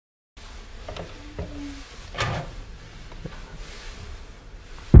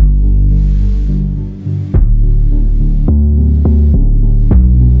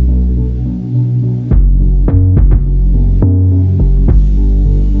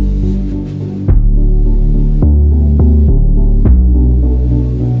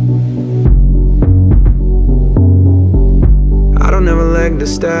to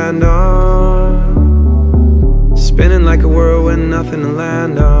stand on, spinning like a whirlwind, nothing to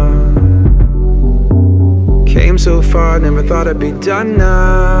land on. Came so far, never thought I'd be done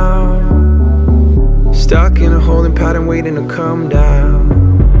now. Stuck in a holding pattern, waiting to come down.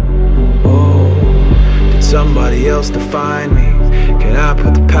 Oh, did somebody else define me? Can I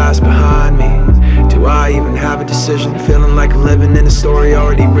put the past behind me? Do I even have a decision? Feeling like I'm living in a story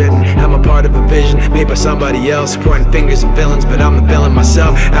already written. Am I part of a vision made by somebody else? Pointing fingers at villains, but I'm the villain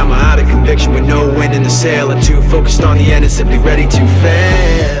myself. Am I out of conviction with no wind in the sail? And too focused on the end and simply ready to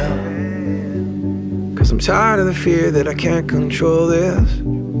fail? Cause I'm tired of the fear that I can't control this.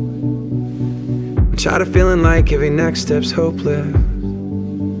 I'm tired of feeling like every next step's hopeless.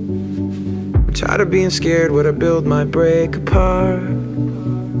 I'm tired of being scared what I build might break apart.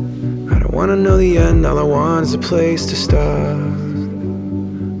 I don't wanna know the end, all I want is a place to start.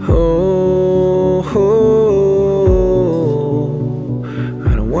 Oh, oh,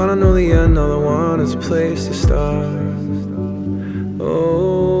 I don't wanna know the end, all I want is a place to start.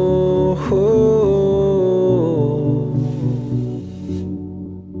 Oh, oh.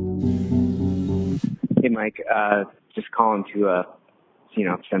 Hey, Mike, just calling to,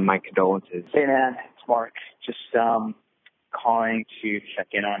 send my condolences. Hey, man, it's Mark. Just calling to check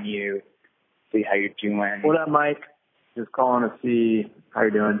in on you, see how you're doing. What up, Mike? Just calling to see how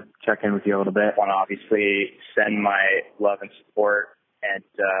you're doing, check in with you a little bit. I want to obviously send my love and support and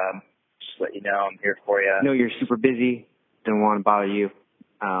just let you know I'm here for you. I know you're super busy, didn't want to bother you.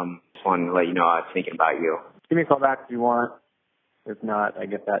 Just wanted to let you know I was thinking about you. Give me a call back if you want. If not, I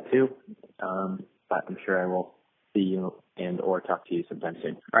get that too. But I'm sure I will see you and or talk to you sometime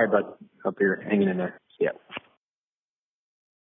soon. All right, bud. Hope you're hanging in there. See ya.